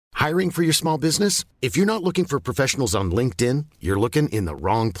Hiring for your small business? If you're not looking for professionals on LinkedIn, you're looking in the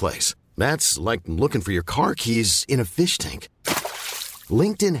wrong place. That's like looking for your car keys in a fish tank.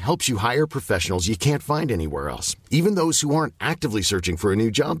 LinkedIn helps you hire professionals you can't find anywhere else, even those who aren't actively searching for a new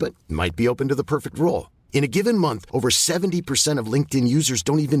job but might be open to the perfect role. In a given month, over 70% of LinkedIn users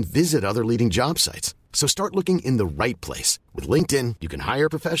don't even visit other leading job sites. So start looking in the right place. With LinkedIn, you can hire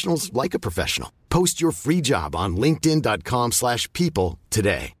professionals like a professional. Post your free job on linkedin.com/people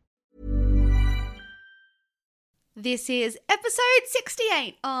today. This is episode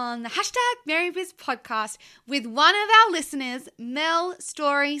 68 on the #MaryBiz podcast with one of our listeners, Mel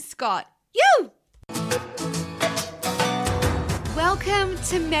Story Scott. You! Welcome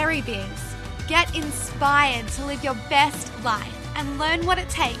to MaryBiz. Get inspired to live your best life and learn what it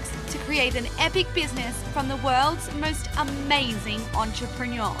takes to create an epic business from the world's most amazing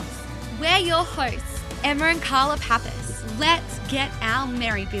entrepreneurs. We're your hosts, Emma and Carla Pappas. Let's get our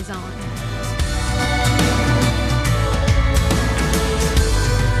MaryBiz on.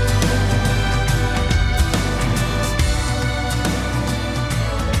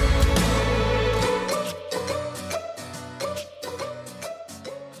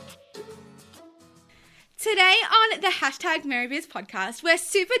 Today on the #MaryBiz podcast, we're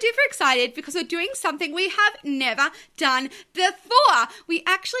super duper excited because we're doing something we have never done before. We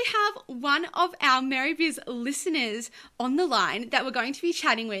actually have one of our MaryBiz listeners on the line that we're going to be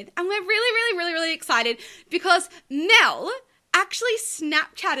chatting with. And we're really excited because Mel actually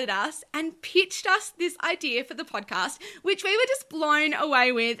Snapchatted us and pitched us this idea for the podcast, which we were just blown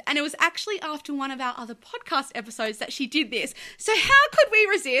away with. And it was actually after one of our other podcast episodes that she did this. So how could we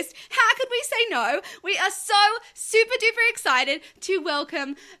resist? How could we say no? We are so super duper excited to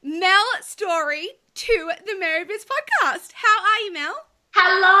welcome Mel Story to the MaryBiz podcast. How are you, Mel?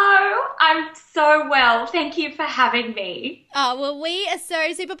 Hello, I'm so well. Thank you for having me. Oh, well, we are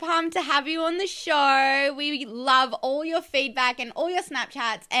so super pumped to have you on the show. We love all your feedback and all your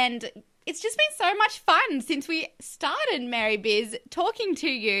Snapchats, and it's just been so much fun since we started MaryBiz talking to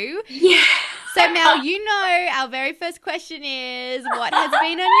you. Yeah. So, Mel, you know our very first question is, what has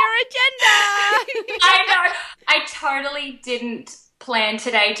been on your agenda? I know. I totally didn't plan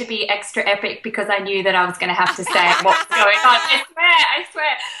today to be extra epic because I knew that I was going to have to say what's going on. I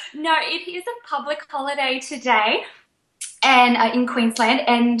swear. No, it is a public holiday today and in Queensland,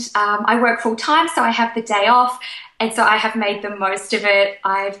 and I work full time, so I have the day off, and so I have made the most of it.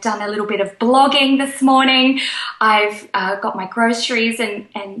 I've done a little bit of blogging this morning. I've got my groceries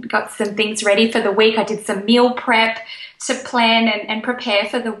and got some things ready for the week. I did some meal prep to plan and prepare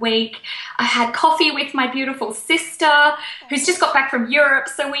for the week. I had coffee with my beautiful sister who's just got back from Europe,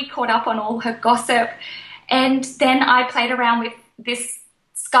 so we caught up on all her gossip. And then I played around with this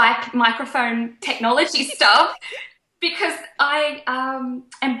Skype microphone technology stuff because I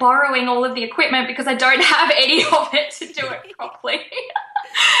am borrowing all of the equipment because I don't have any of it to do it properly.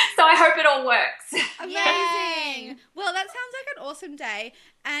 So I hope it all works. Amazing. Well, that sounds like an awesome day.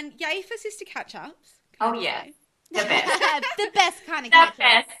 And yay for sister catch-ups. Oh, yeah. The best. The best kind of catch-ups. The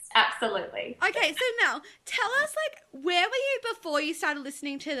best, absolutely. Okay, so Mel, tell us, where were you before you started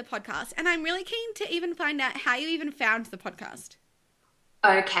listening to the podcast? And I'm really keen to even find out how you even found the podcast.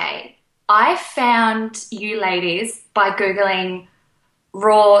 Okay. I found you ladies by Googling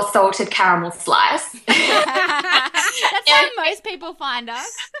raw salted caramel slice. That's how most people find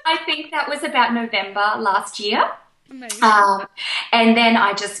us. I think that was about November last year. Amazing. And then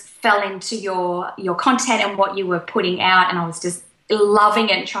I just fell into your content and what you were putting out, and I was just loving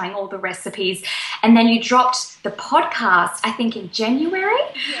it and trying all the recipes. And then you dropped the podcast, I think in January.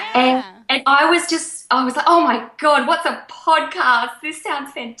 Yeah. And I was like, oh my God, what's a podcast? This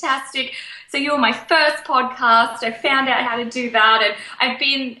sounds fantastic. So you were my first podcast. I found out how to do that. And I've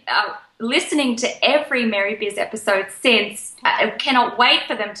been listening to every MaryBiz episode since. I cannot wait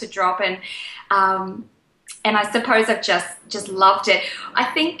for them to drop. And I suppose I've just loved it. I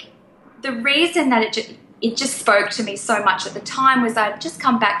think the reason that it just spoke to me so much at the time was I'd just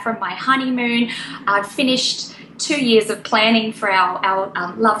come back from my honeymoon. I'd finished 2 years of planning for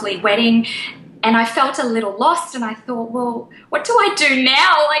our lovely wedding, and I felt a little lost, and I thought, well, what do I do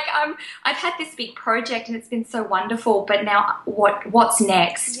now? I've had this big project and it's been so wonderful, but now what's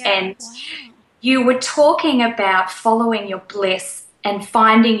next? Yeah, and wow. You were talking about following your bliss and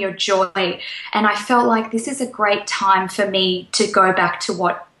finding your joy, and I felt like this is a great time for me to go back to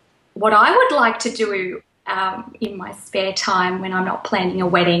what I would like to do in my spare time when I'm not planning a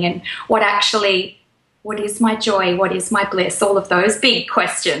wedding, and what is my joy, what is my bliss, all of those big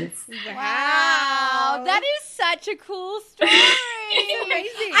questions. Wow, that is such a cool story.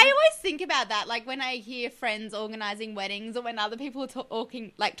 Amazing. I always think about that, like when I hear friends organizing weddings or when other people are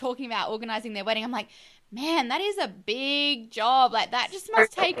talking about organizing their wedding, I'm like, man, that is a big job. Like that just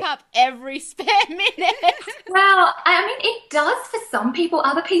must take up every spare minute. Well, I mean, it does for some people.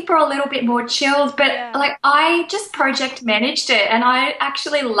 Other people are a little bit more chilled, but like I just project managed it and I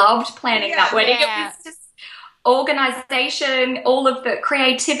actually loved planning that wedding. Yeah. It was just organization, all of the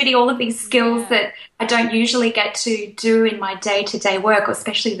creativity, all of these skills that I don't usually get to do in my day-to-day work, or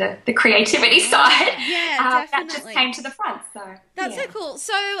especially the creativity side. Yeah, that just came to the front. So that's so cool.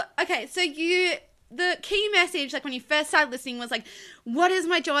 So, okay, so the key message, like when you first started listening, was like, what is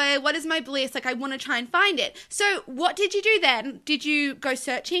my joy? What is my bliss? Like, I want to try and find it. So what did you do then? Did you go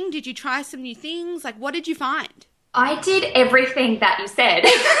searching? Did you try some new things? Like, what did you find? I did everything that you said.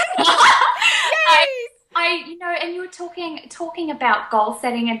 And you were talking about goal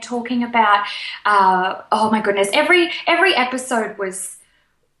setting and talking about, oh my goodness, every episode was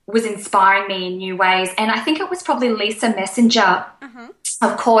inspiring me in new ways. And I think it was probably Lisa Messenger,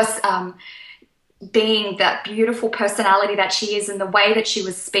 of course, being that beautiful personality that she is and the way that she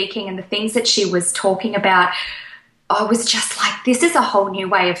was speaking and the things that she was talking about. I was just like, this is a whole new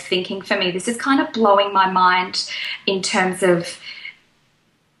way of thinking for me. This is kind of blowing my mind in terms of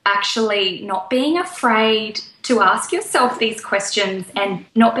actually not being afraid to ask yourself these questions and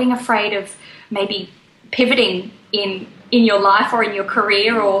not being afraid of maybe pivoting in your life or in your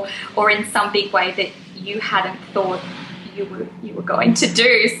career or in some big way that you hadn't thought you were going to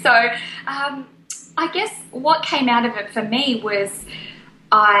do. So I guess what came out of it for me was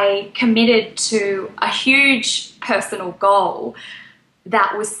I committed to a huge personal goal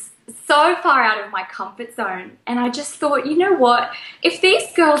that was so far out of my comfort zone. And I just thought, you know what, if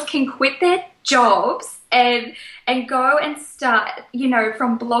these girls can quit their jobs and go and start,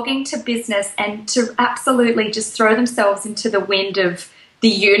 from blogging to business and to absolutely just throw themselves into the wind of the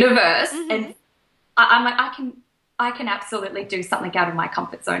universe, and I'm like, I can absolutely do something out of my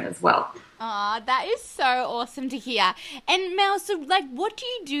comfort zone as well. Oh, that is so awesome to hear. And Mel, so like, what do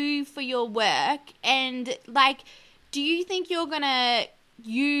you do for your work? And like, do you think you're going to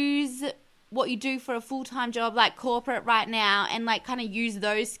use what you do for a full-time job like corporate right now and like kind of use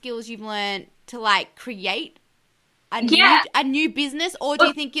those skills you've learned to like create a new business, or do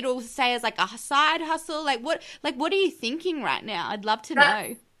you think it'll stay as like a side hustle? Like what are you thinking right now? I'd love to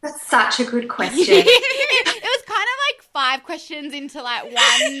know. That's such a good question. It was kind of like 5 questions into like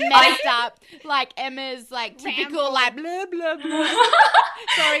one messed up, like Emma's like typical like blah blah blah.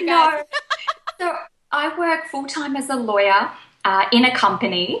 Sorry guys. No. So I work full-time as a lawyer in a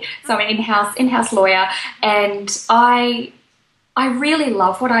company, so I'm an in-house lawyer, and I really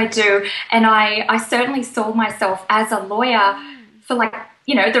love what I do, and I certainly saw myself as a lawyer for like,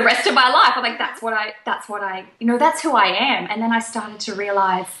 the rest of my life. I'm like, that's who I am. And then I started to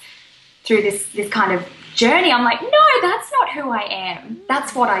realize through this kind of journey, I'm like, no, that's not who I am.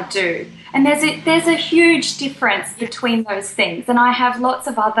 That's what I do. And there's a huge difference between those things. And I have lots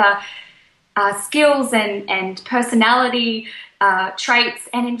of other skills and personality traits.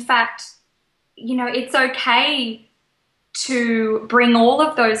 And in fact, it's okay to bring all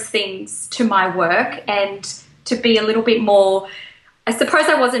of those things to my work and to be a little bit more, I suppose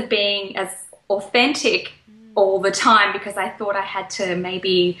I wasn't being as authentic all the time because I thought I had to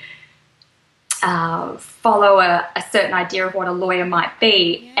maybe follow a certain idea of what a lawyer might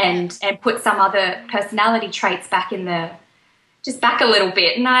be and put some other personality traits back back a little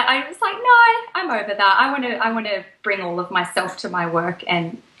bit. And I was like, no, I'm over that. I want to bring all of myself to my work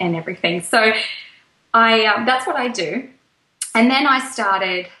and everything. So that's what I do. And then I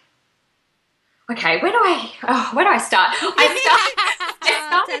started, okay, where do I start? I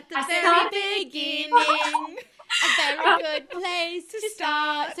started at the very beginning. A very good place to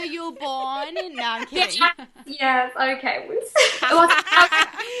start. So you were born in... No, I'm kidding. Yes, okay.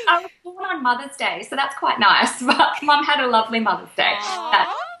 I was born on Mother's Day, so that's quite nice. But Mum had a lovely Mother's Day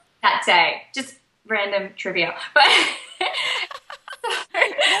that day. Just random trivia. But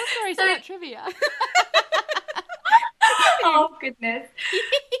sorry, trivia. Oh, goodness.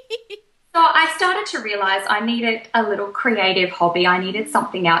 So I started to realize I needed a little creative hobby. I needed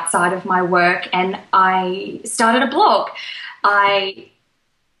something outside of my work, and I started a blog. And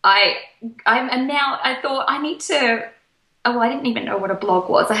now I thought I need to. Oh, well, I didn't even know what a blog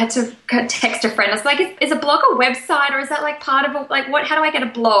was. I had to text a friend. I was like, "Is a blog a website, or is that like part of what? How do I get a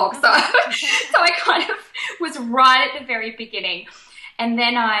blog?" So, so I kind of was right at the very beginning, and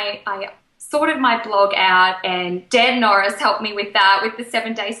then I sorted my blog out, and Dan Norris helped me with that, with the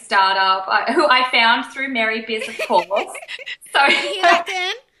 7-day startup, who I found through Mary Biz, of course. So, you hear that,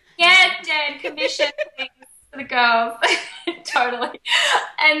 Dan? Yeah, Dan, commission things. for the girls. Totally.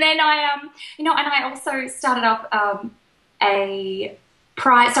 And then and I also started up a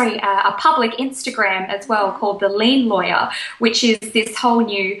public Instagram as well called The Lean Lawyer, which is this whole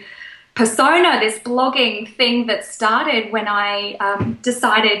new persona, this blogging thing that started when I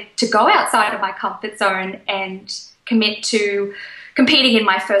decided to go outside of my comfort zone and commit to competing in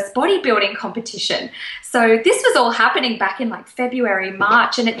my first bodybuilding competition. So this was all happening back in like February,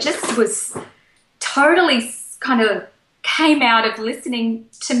 March, and it just was totally kind of came out of listening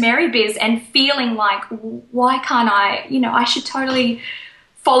to Mary Biz and feeling like, why can't I, I should totally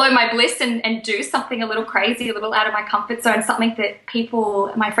follow my bliss and do something a little crazy, a little out of my comfort zone, something that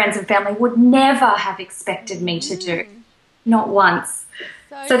people, my friends and family, would never have expected me to do. Not once.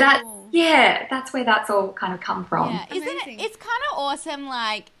 So that's, that's where that's all kind of come from. Yeah. It's kind of awesome,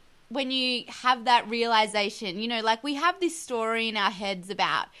 like, when you have that realization, like we have this story in our heads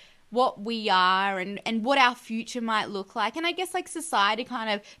about what we are and what our future might look like. And I guess like society kind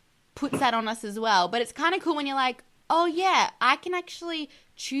of puts that on us as well. But it's kind of cool when you're like, oh yeah, I can actually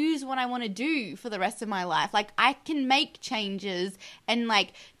choose what I want to do for the rest of my life. Like I can make changes and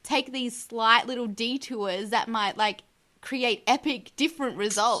like take these slight little detours that might like create epic different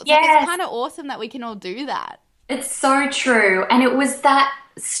results. Yes. Like, it's kind of awesome that we can all do that. It's so true. And it was that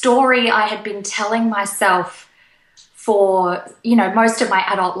story I had been telling myself for, most of my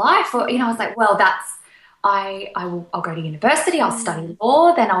adult life. Or, I was like, well, I'll go to university, I'll study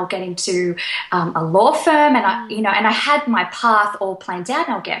law, then I'll get into a law firm, and I had my path all planned out,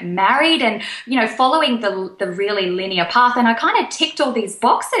 and I'll get married, and following the really linear path, and I kind of ticked all these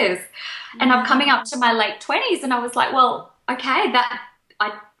boxes, and I'm coming up to my late 20s, and I was like, well, okay,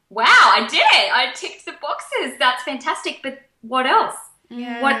 I did it, I ticked the boxes, that's fantastic, but what else?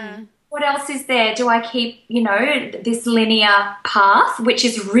 Yeah. What else is there? Do I keep, this linear path, which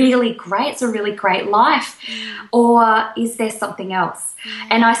is really great, it's a really great life, or is there something else?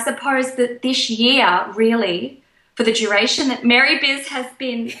 And I suppose that this year, really, for the duration that Mary Biz has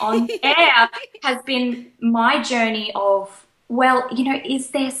been on air, has been my journey of, well, is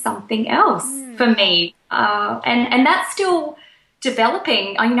there something else for me? And that's still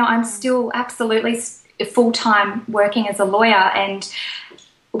developing. I'm still absolutely full-time working as a lawyer, and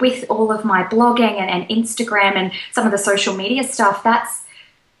with all of my blogging and Instagram and some of the social media stuff, that's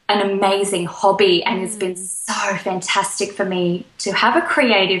an amazing hobby and has been so fantastic for me to have a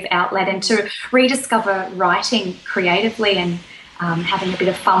creative outlet and to rediscover writing creatively and having a bit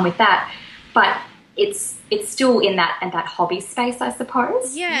of fun with that. But it's still in that hobby space, I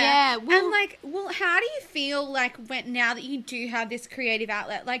suppose. Yeah. Well, how do you feel like now that you do have this creative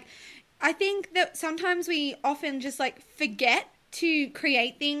outlet? Like, I think that sometimes we often just like forget to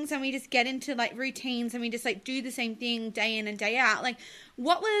create things and we just get into like routines and we just like do the same thing day in and day out. Like,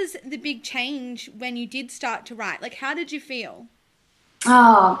 what was the big change when you did start to write? Like, how did you feel?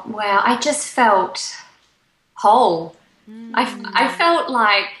 Oh, wow. I just felt whole. I felt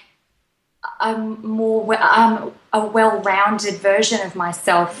like I'm a well-rounded version of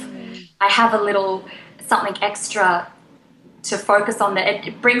myself. I have a little something extra to focus on that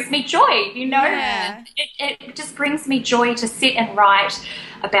it brings me joy, Yeah. It just brings me joy to sit and write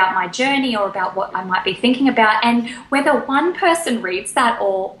about my journey or about what I might be thinking about. And whether one person reads that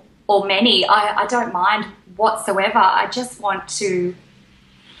or many, I don't mind whatsoever. I just want to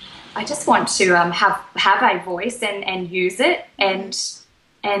have a voice and use it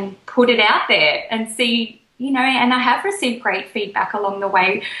and put it out there and see, and I have received great feedback along the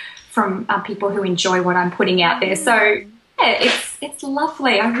way from people who enjoy what I'm putting out there. So it's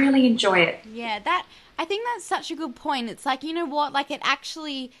lovely. I really enjoy it. Yeah, I think that's such a good point. It's like, you know what? Like,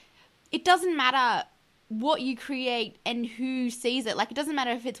 it doesn't matter what you create and who sees it. Like, it doesn't matter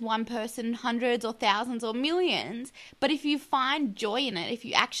if it's one person, hundreds or thousands or millions, but if you find joy in it, if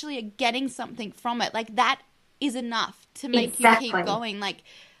you actually are getting something from it, like, that is enough to make you keep going. Like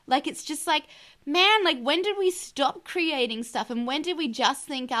it's just like, man, like, when did we stop creating stuff, and when did we just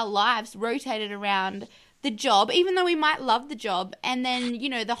think our lives rotated around the job, even though we might love the job, and then,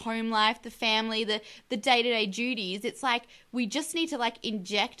 the home life, the family, the day-to-day duties? It's like we just need to like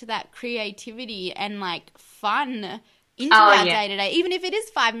inject that creativity and like fun into our day-to-day, even if it is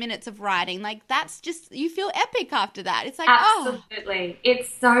 5 minutes of writing. Like, that's just, you feel epic after that. It's like, absolutely.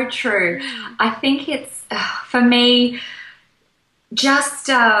 It's so true. I think it's for me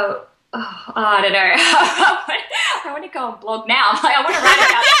just I don't know. I want to go and blog now. Like, I want to write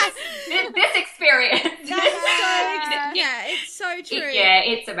about this experience. It's so true.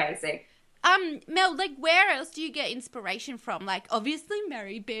 It's amazing. Mel, like, where else do you get inspiration from? Like, obviously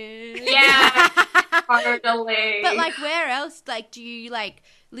Mary Biz. Yeah. Totally. But like, where else? Like, do you like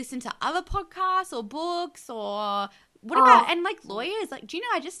listen to other podcasts or books or what about and like lawyers? Like, do you know?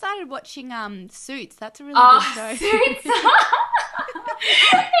 I just started watching Suits. That's a really good show. Suits. Yeah,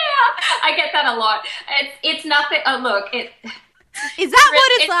 I get that a lot. It's nothing. Look, Is that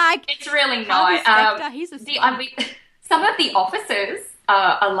what it's like? It's really Harvey not. Specter, he's a some of the officers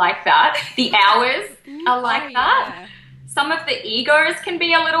are like that. The hours are like that. Yeah. Some of the egos can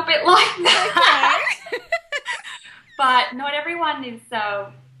be a little bit like that. Okay. But not everyone is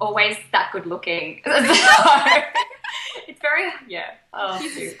always that good looking. So, it's very,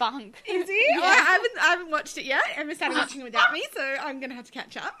 He's a spunk. Is he? Yeah. I haven't watched it yet. Emma started watching it without me, so I'm going to have to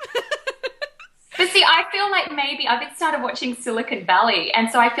catch up. But see, I feel like maybe I've started watching Silicon Valley, and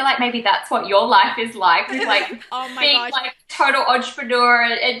so I feel like maybe that's what your life is like, with like being like total entrepreneur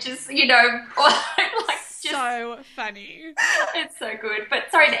and just, you know, like just so funny. It's so good. But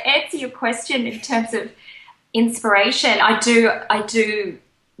sorry, to answer your question in terms of inspiration, I do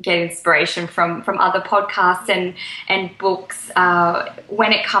get inspiration from other podcasts and books.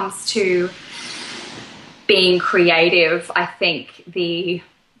 When it comes to being creative, I think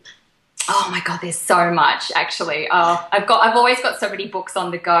oh my God, there's so much actually. I've always got so many books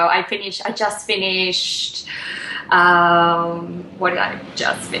on the go. I just finished. What did I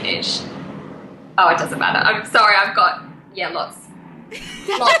just finish? Oh, it doesn't matter. I'm sorry. I've got lots.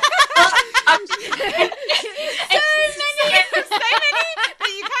 So many that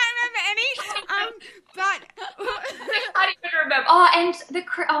you can't remember any. But I don't even remember.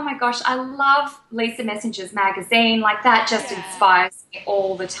 Oh my gosh, I love Lisa Messenger's magazine. Like that just inspires me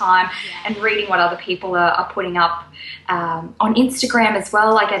all the time. Yeah. And reading what other people are putting up on Instagram as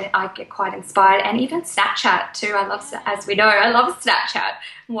well, I get quite inspired. And even Snapchat too. As we know, I love Snapchat.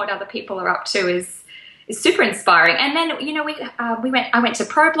 And what other people are up to is super inspiring. And then, you know, I went to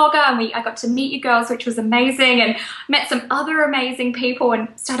ProBlogger and I got to meet you girls, which was amazing, and met some other amazing people and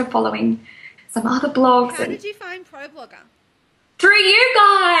started following some other blogs. How did you find ProBlogger? Through you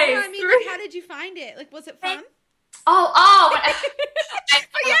guys. Yeah, I mean, how did you find it? Like, was it fun?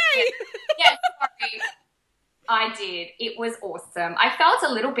 Yay! Yeah, sorry. I did. It was awesome. I felt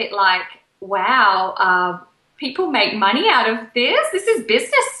a little bit like, wow, people make money out of this. This is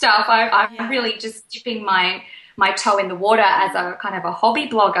business stuff. I'm really just dipping my toe in the water as a kind of a hobby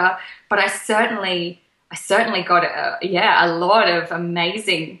blogger, but I certainly got a lot of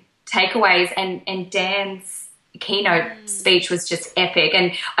amazing takeaways, and Dan's keynote speech was just epic.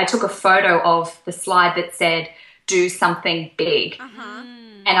 And I took a photo of the slide that said, "Do something big." Uh-huh.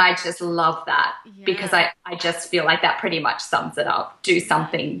 And I just love that because I just feel like that pretty much sums it up. Do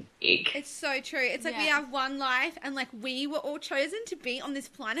something big. It's so true. It's like we have one life, and like we were all chosen to be on this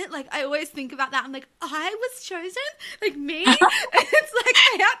planet. Like I always think about that. I'm like, I was chosen, like me. It's like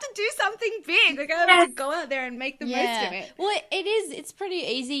I have to do something big. Like I have to go out there and make the most of it. Well, it is. It's pretty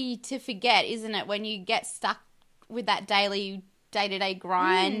easy to forget, isn't it, when you get stuck with that day-to-day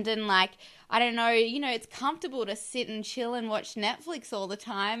grind and like, I don't know, you know, it's comfortable to sit and chill and watch Netflix all the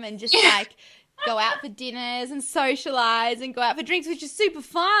time and just like go out for dinners and socialize and go out for drinks, which is super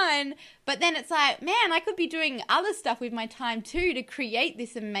fun. But then it's like, man, I could be doing other stuff with my time too to create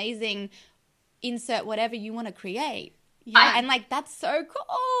this amazing insert whatever you want to create. Yeah, and like that's so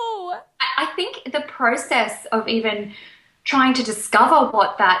cool. I think the process of even trying to discover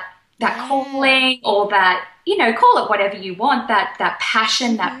what that calling or that, you know, call it whatever you want, that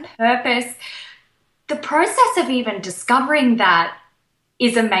passion, that purpose, the process of even discovering that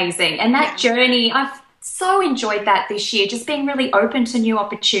is amazing. And that journey, I've so enjoyed that this year, just being really open to new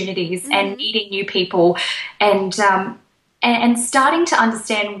opportunities and meeting new people and starting to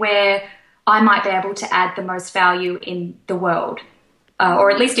understand where I might be able to add the most value in the world,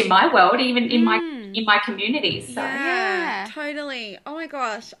 or at least in my world, even in my community. So. Yeah, totally. Oh my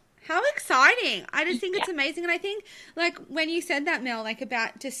gosh. How exciting. I just think it's amazing. And I think, like, when you said that, Mel, like,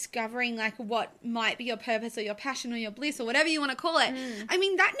 about discovering, like, what might be your purpose or your passion or your bliss or whatever you want to call it, I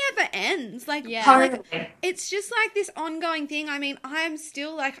mean, that never ends. Like, it's just, like, this ongoing thing. I mean, I am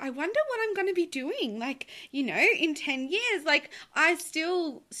still, like, I wonder what I'm going to be doing, like, you know, in 10 years. Like, I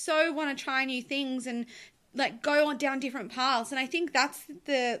still so want to try new things and, like, go on down different paths. And I think that's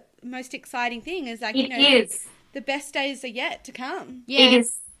the most exciting thing is, like, the best days are yet to come. Yeah.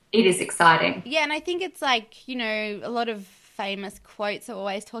 It is exciting. Yeah, and I think it's like, you know, a lot of famous quotes are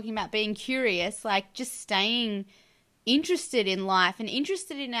always talking about being curious, like just staying interested in life and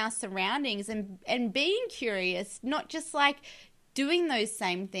interested in our surroundings and being curious, not just like doing those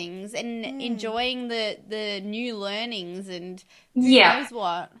same things and enjoying the new learnings and who knows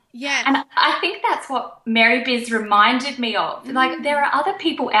what. Yeah. And I think that's what Mary Biz reminded me of. Like, there are other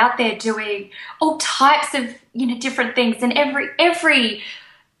people out there doing all types of, different things, and every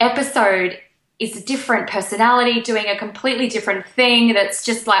episode is a different personality doing a completely different thing that's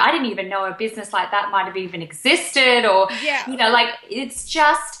just like, I didn't even know a business like that might have even existed, or, it's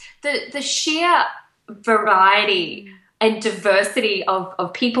just the sheer variety and diversity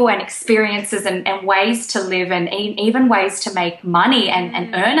of people and experiences and ways to live, and even ways to make money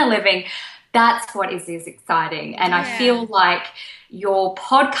and earn a living. That's what is exciting. And I feel like your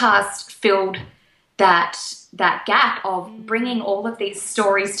podcast filled that gap of bringing all of these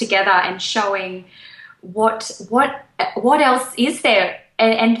stories together and showing what else is there.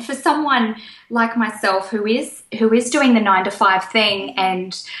 And for someone like myself who is doing the 9-to-5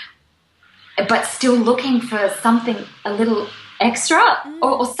 thing but still looking for something a little extra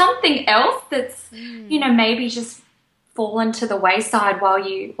or something else that's maybe just fallen to the wayside while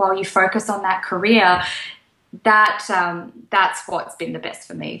you focus on that career, that's what's been the best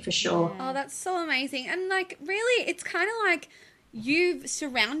for me, for sure. Oh, that's so amazing. And like, really, it's kind of like you've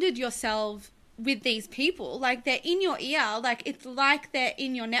surrounded yourself with these people. Like, they're in your ear, like it's like they're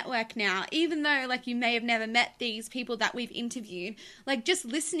in your network now, even though like you may have never met these people that we've interviewed. Like, just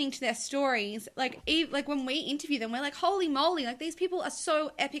listening to their stories, like when we interview them, we're like, holy moly, like these people are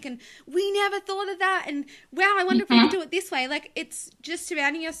so epic and we never thought of that, and wow, I wonder if we could do it this way. Like, it's just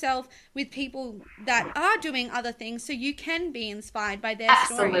surrounding yourself with people that are doing other things so you can be inspired by their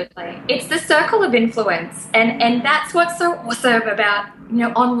story. Absolutely. It's the circle of influence, and that's what's so awesome about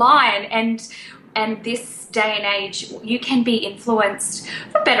online and this day and age. You can be influenced,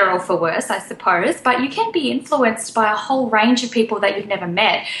 for better or for worse, I suppose, but you can be influenced by a whole range of people that you've never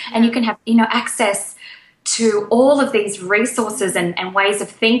met, and you can have access to all of these resources and ways of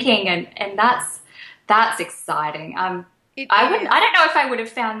thinking, and that's exciting. I don't know if I would have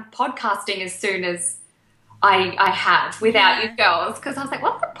found podcasting as soon as I have without you girls, because I was like,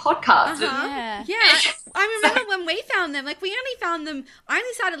 what's a podcast? Yeah. I remember when we found them, like, I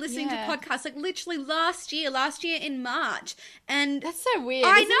only started listening to podcasts like literally last year in March, and that's so weird.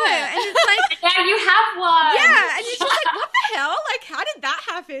 I know, and it's like, now you have one. Yeah, and it's just like, what the hell? Like, how did that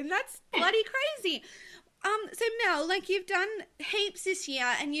happen? That's bloody crazy. So Mel, like, you've done heaps this year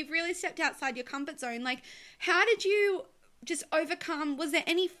and you've really stepped outside your comfort zone. Like, how did you just overcome, was there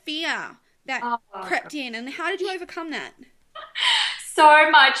any fear that crept in, and how did you overcome that?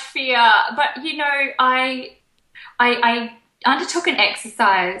 So much fear, but I undertook an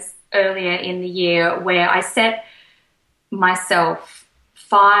exercise earlier in the year where I set myself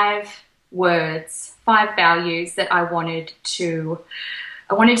 5 values that I wanted to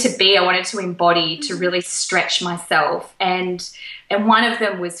embody, to really stretch myself, and one of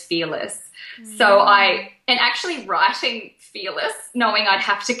them was fearless. So actually writing fearless, knowing I'd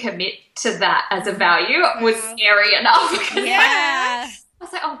have to commit to that as a value was scary enough. Yeah. I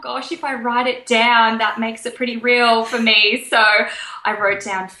was like, oh gosh, if I write it down, that makes it pretty real for me. So I wrote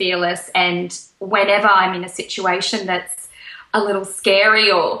down fearless, and whenever I'm in a situation that's a little scary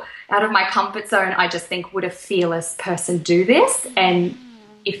or out of my comfort zone, I just think, would a fearless person do this? And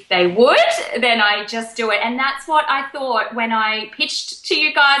if they would, then I just do it. And that's what I thought when I pitched to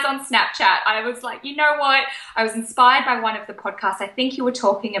you guys on Snapchat. I was like, you know what? I was inspired by one of the podcasts. I think you were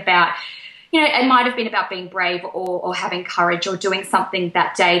talking about, it might have been about being brave or having courage or doing something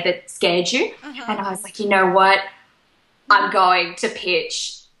that day that scared you. And I was like, you know what? I'm going to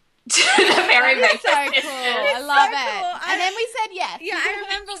pitch to the Mary Biz. So cool. I love it. Cool. And then we said yes. Yeah, I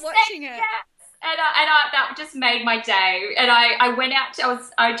remember watching it. Yes. And that just made my day. And I went out.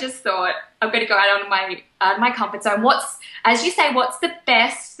 I just thought, I'm going to go out of my comfort zone. As you say, what's the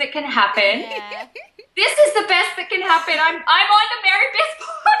best that can happen? Yeah. This is the best that can happen. I'm on the Mary Biz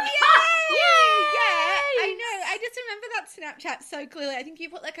podcast. Yeah. I know. I just remember that Snapchat so clearly. I think you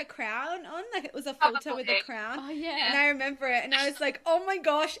put like a crown on, like it was a filter with a crown. Oh yeah. And I remember it, and I was like, oh my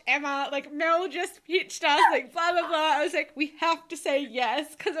gosh, Emma, like Mel just pitched us, like blah blah blah. I was like, we have to say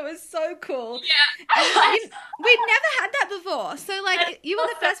yes, because it was so cool. Yeah. We'd never had that before, so like you were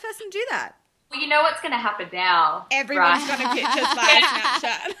the first person to do that. Well, you know what's going to happen now. Everyone's going to pitch us via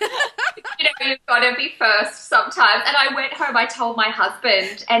Snapchat. You've got to be first sometimes. And I went home, I told my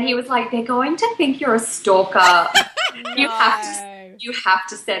husband, and he was like, they're going to think you're a stalker. You have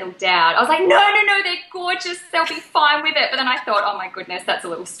to settle down. I was like, no, they're gorgeous. They'll be fine with it. But then I thought, oh my goodness, that's a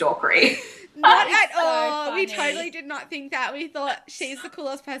little stalkery. Not at so all. funny. We totally did not think that. We thought she's the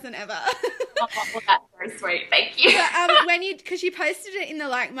coolest person ever. Oh, well, that's very sweet. Thank you. But, because you posted it in the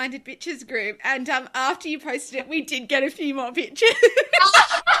Like-Minded Bitches group, and after you posted it, we did get a few more pictures. And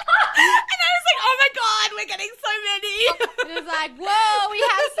I was like, oh my God, we're getting so many. It was like, whoa, we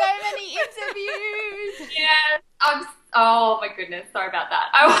have so many interviews. Yeah. Oh my goodness. Sorry about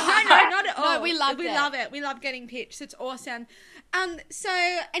that. No, not at all. No, we love it. We love getting pitched. It's awesome. So,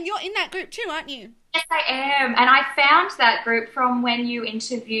 and you're in that group too, aren't you? Yes, I am. And I found that group from when you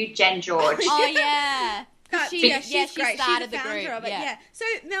interviewed Jen George. Oh, yeah. She's she great. She's started the the founder group. of it. Yeah. So,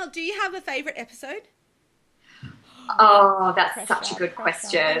 Mel, do you have a favourite episode? Oh, that's such a good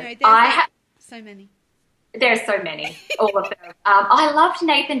question. So many. There's so many, all of them. I loved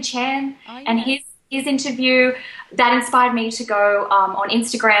Nathan Chen and his interview. That inspired me to go on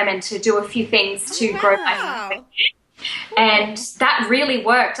Instagram and to do a few things to grow my. And that really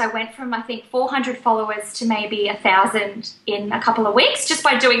worked. I went from, I think, 400 followers to maybe 1,000 in a couple of weeks just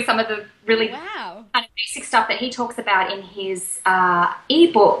by doing some of the really kind of basic stuff that he talks about in his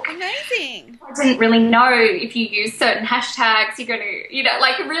ebook. Amazing. I didn't really know if you use certain hashtags, you're going to,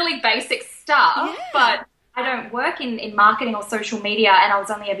 like really basic stuff. Yeah. But I don't work in marketing or social media, and I was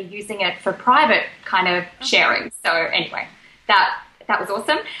only ever using it for private kind of sharing. So anyway, that was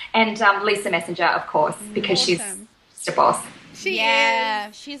awesome. And Lisa Messenger, of course, because she's just a boss. She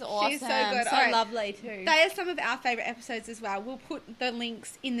is. She's awesome. She's so good. So lovely too. They are some of our favourite episodes as well. We'll put the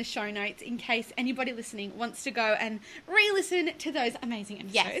links in the show notes in case anybody listening wants to go and re-listen to those amazing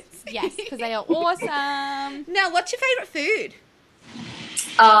episodes. Yes, because they are awesome. Now, what's your favourite food?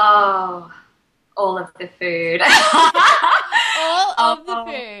 Oh, all of the food. All of the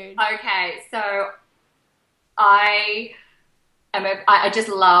food. Okay, so I just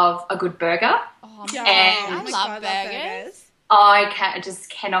love a good burger. Oh, and I love burgers. I just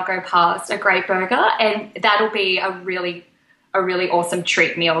cannot go past a great burger, and that'll be a really awesome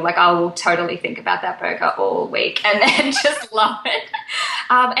treat meal. Like, I will totally think about that burger all week and then just love it.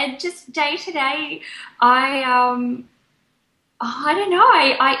 And just day to day, I don't know.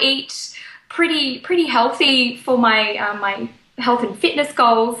 I eat pretty healthy for my my health and fitness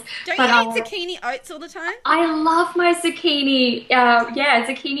goals. Don't you eat zucchini oats all the time? I love my zucchini.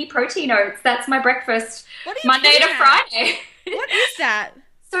 Zucchini protein oats. That's my breakfast Monday to Friday. What is that?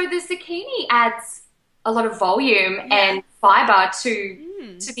 So the zucchini adds a lot of volume and fiber to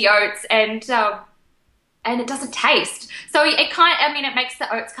the oats, and it doesn't taste. So it makes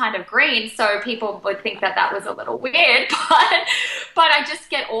the oats kind of green. So people would think that was a little weird, but I just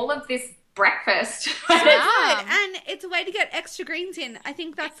get all of this breakfast. And it's a way to get extra greens in. I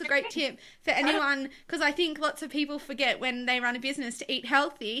think that's a great tip for anyone, because I think lots of people forget when they run a business to eat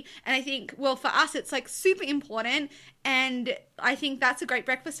healthy, and I think, well, for us it's like super important, and I think that's a great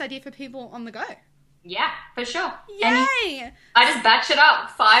breakfast idea for people on the go. Yeah, for sure. Yay! And I just batch it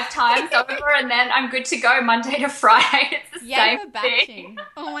up 5 times over, and then I'm good to go Monday to Friday. It's the same thing.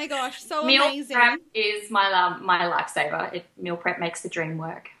 Oh my gosh, so meal amazing. Meal prep is my lifesaver. Meal prep makes the dream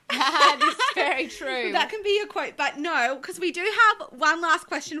work. That is very true. That can be a quote, but no, because we do have one last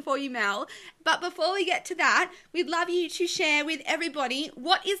question for you, Mel. But before we get to that, we'd love you to share with everybody,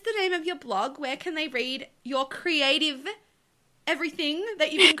 what is the name of your blog? Where can they read your creative everything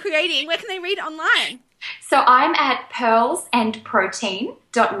that you've been creating? Where can they read online? So I'm at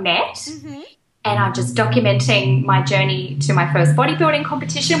pearlsandprotein.net. And I'm just documenting my journey to my first bodybuilding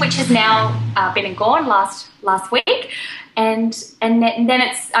competition, which has now been and gone last week. And then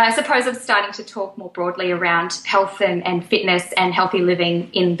it's, I suppose, I'm starting to talk more broadly around health and fitness and healthy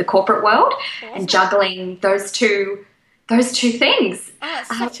living in the corporate world, and juggling those two things. Oh,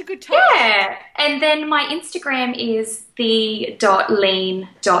 it's such a good topic. Yeah. And then my Instagram is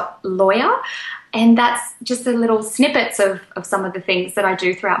the.lean.lawyer. And that's just the little snippets of some of the things that I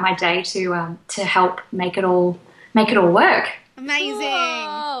do throughout my day to help make it all work. Amazing.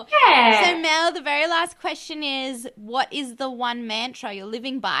 Whoa. Yeah. So Mel, the very last question is, what is the one mantra you're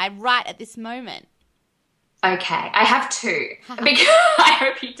living by right at this moment? Okay, I have 2 because I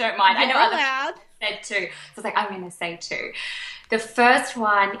hope you don't mind. I know allowed. Said 2, so I was like, I'm going to say 2. The first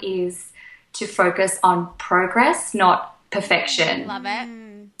one is to focus on progress, not perfection. Love it.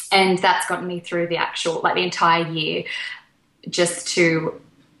 And that's gotten me through the entire year, just to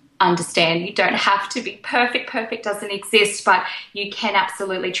understand you don't have to be perfect. Perfect doesn't exist, but you can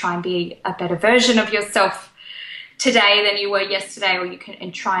absolutely try and be a better version of yourself today than you were yesterday, or you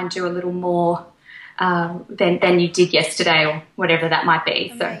can try and do a little more than you did yesterday, or whatever that might be.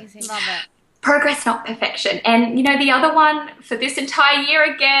 Amazing. Love it. Progress, not perfection. And, the other one for this entire year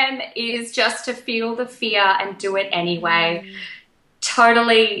again is just to feel the fear and do it anyway.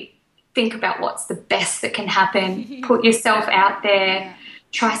 Totally think about what's the best that can happen. Put yourself out there.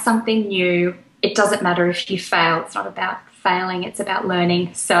 try something new. It doesn't matter if you fail. It's not about failing. It's about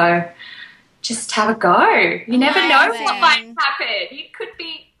learning. So just have a go. You never know what might happen. You could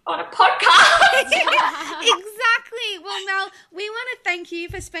be on a podcast. Exactly. Well, Mel, we want to thank you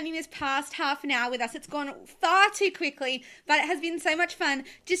for spending this past half an hour with us. It's gone far too quickly, but it has been so much fun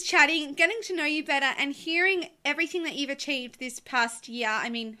just chatting, getting to know you better, and hearing everything that you've achieved this past year. I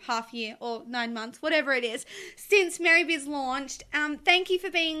mean, half year or 9 months, whatever it is, since Mary Biz launched. Thank you for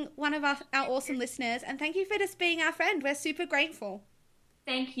being one of our awesome listeners, and thank you for just being our friend. We're super grateful.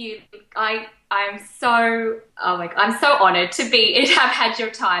 Thank you. I'm so honoured to have had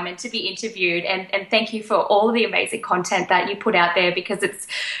your time and to be interviewed, and thank you for all the amazing content that you put out there, because it's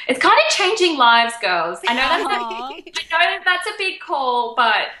kind of changing lives, girls. I know that's a big call,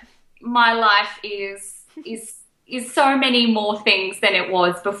 but my life is so many more things than it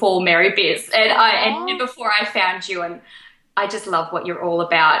was before Mary Biz, and before I found you, and I just love what you're all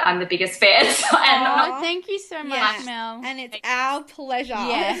about. I'm the biggest fan. Thank you so much, Mel. And it's our pleasure.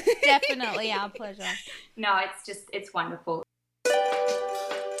 Yes, definitely our pleasure. No, it's wonderful.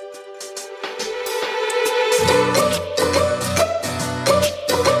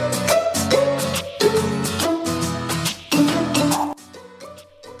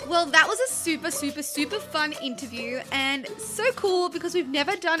 Well, that was a super, super, super fun interview, and so cool because we've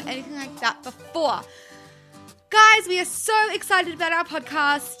never done anything like that before. Guys, we are so excited about our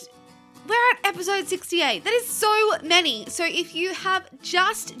podcast. We're at episode 68. That is so many. So if you have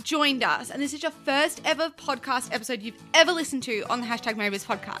just joined us and this is your first ever podcast episode you've ever listened to on the #MaryBiz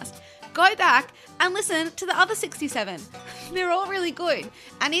podcast, go back and listen to the other 67. They're all really good.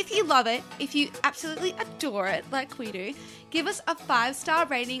 And if you love it, if you absolutely adore it like we do, give us a 5-star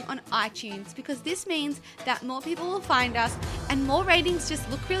rating on iTunes, because this means that more people will find us and more ratings just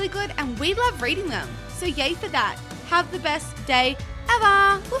look really good and we love reading them. So yay for that. Have the best day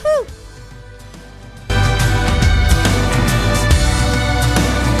ever. Woohoo!